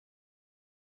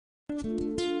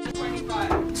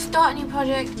Start a new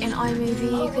project in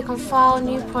iMovie. You click on File,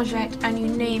 New Project, and you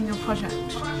name your project.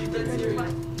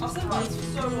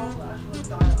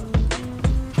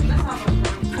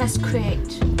 Press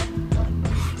Create.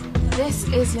 This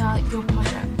is your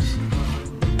project.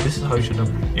 This is how you should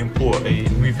import a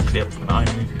movie clip on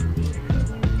iMovie.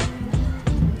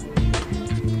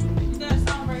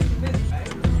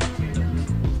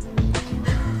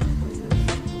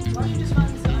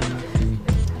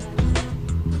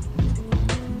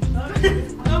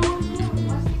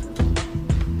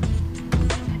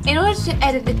 In order to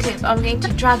edit the clip, I'm going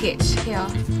to drag it here.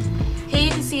 Here you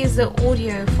can see is the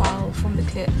audio file from the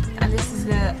clip, and this is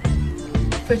the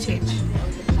footage.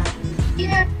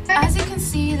 As you can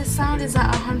see, the sound is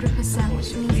at 100%,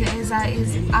 which means it is at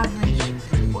its average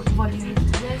volume.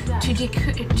 To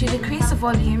decrease the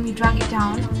volume, you drag it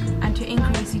down, and to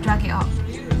increase, you drag it up.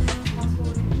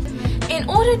 In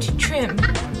order to trim,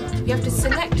 you have to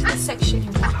select the section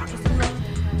you want.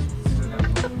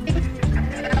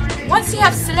 Once you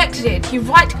have selected it, you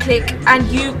right click and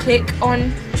you click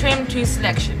on Trim to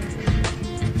Selection.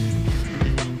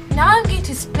 Now I'm going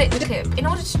to split the clip. In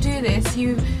order to do this,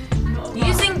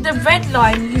 using the red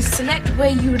line, you select where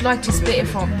you would like to split it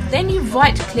from. Then you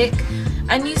right click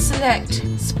and you select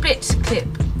Split Clip.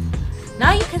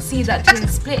 Now you can see that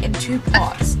it's split in two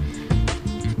parts.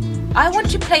 I want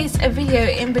to place a video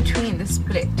in between the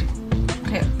split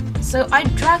clip. So I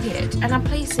drag it and I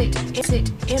place it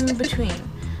in between.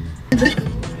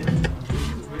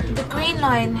 The green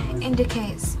line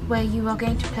indicates where you are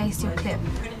going to place your clip.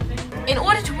 In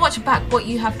order to watch back what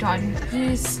you have done,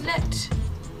 you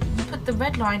put the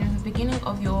red line in the beginning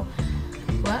of your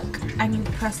work and you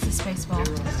press the space bar.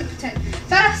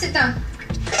 Farah, sit down.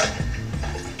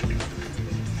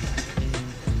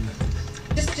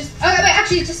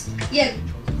 Yeah.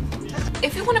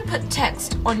 If you want to put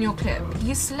text on your clip,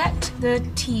 you select the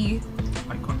T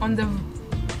on the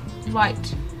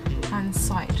right hand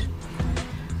side.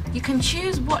 You can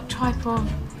choose what type of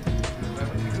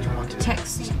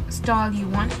text style you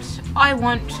want. I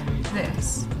want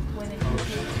this.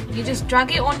 You just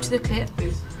drag it onto the clip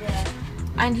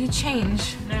and you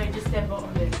change.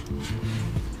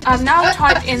 I've now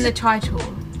typed in the title.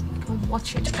 You can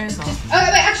watch it over.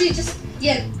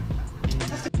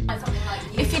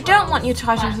 If you don't want your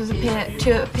title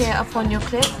to appear upon your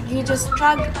clip, you just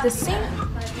drag the same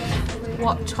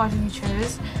what title you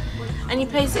chose and you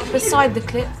place it beside the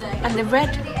clip, and the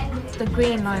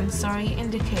green line,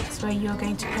 indicates where you're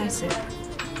going to place it.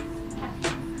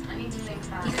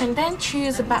 You can then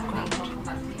choose a background.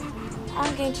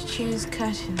 I'm going to choose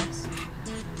curtains.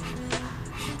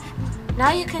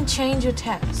 Now you can change your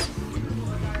text.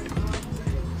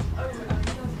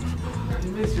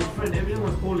 If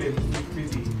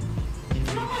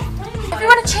you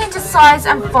want to change the size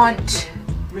and font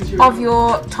of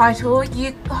your title,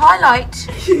 you highlight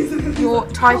your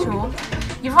title,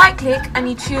 you right click and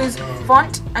you choose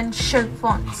font and show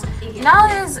fonts. Now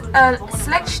there's a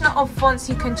selection of fonts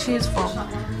you can choose from.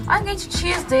 I'm going to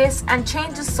choose this and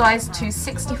change the size to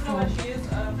 64.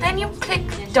 Then you click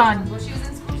done.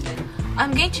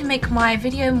 I'm going to make my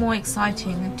video more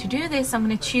exciting. To do this, I'm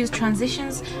going to choose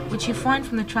transitions, which you find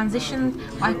from the transition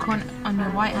icon on your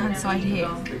right hand side here.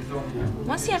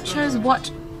 Once you have chosen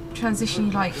what transition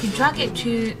you like, you drag it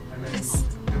to this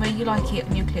where you like it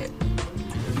on your clip.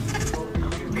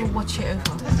 We'll watch it over.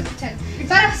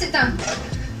 Farah, sit down.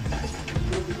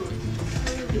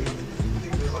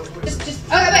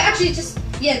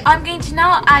 I'm going to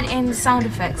now add in sound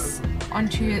effects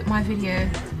onto my video.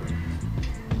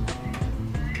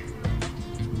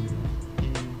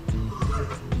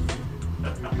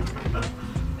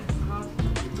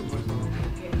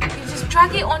 You just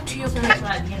drag it onto your clip.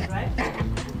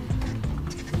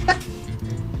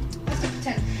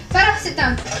 Farah, sit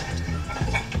down.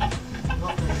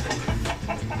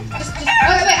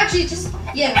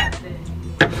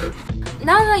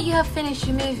 Now that you have finished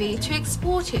your movie, to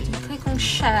export it, you click on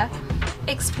Share,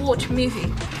 Export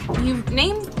Movie. You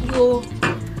name your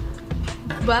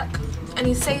work and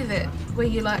you save it where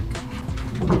you like.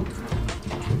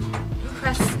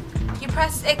 You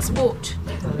press Export.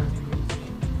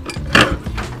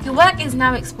 Your work is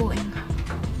now exporting.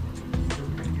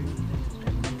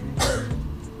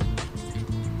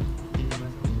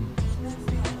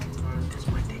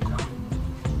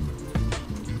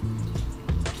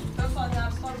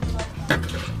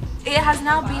 It has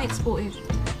now been exported.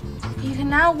 You can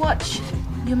now watch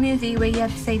your movie where you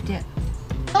have saved it.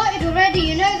 Started already,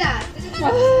 you know that.